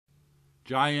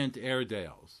Giant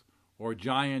Airedales, or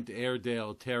Giant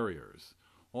Airedale Terriers,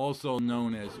 also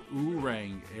known as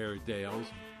Orang Airedales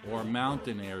or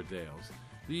Mountain Airedales.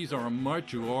 These are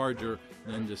much larger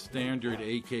than the standard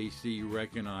AKC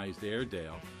recognized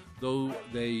Airedale, though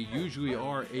they usually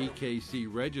are AKC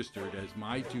registered, as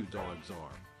my two dogs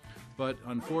are. But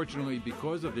unfortunately,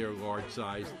 because of their large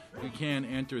size, you can't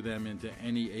enter them into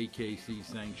any AKC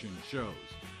sanctioned shows.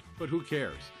 But who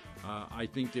cares? I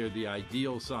think they're the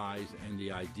ideal size and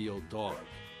the ideal dog.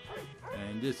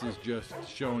 And this is just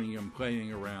showing them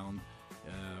playing around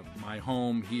my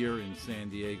home here in San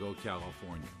Diego,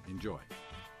 California. Enjoy.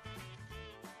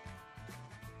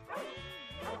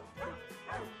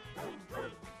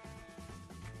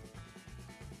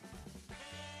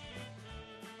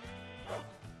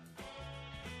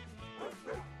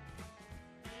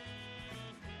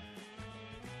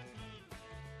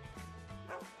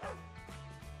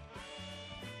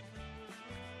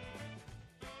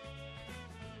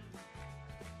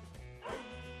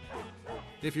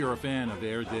 If you're a fan of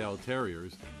Airedale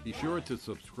Terriers, be sure to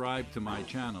subscribe to my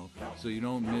channel so you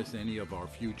don't miss any of our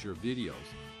future videos.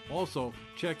 Also,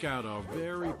 check out our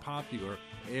very popular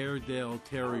Airedale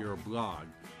Terrier blog,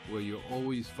 where you'll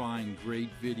always find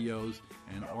great videos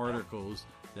and articles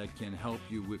that can help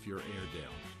you with your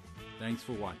Airedale. Thanks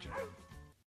for watching.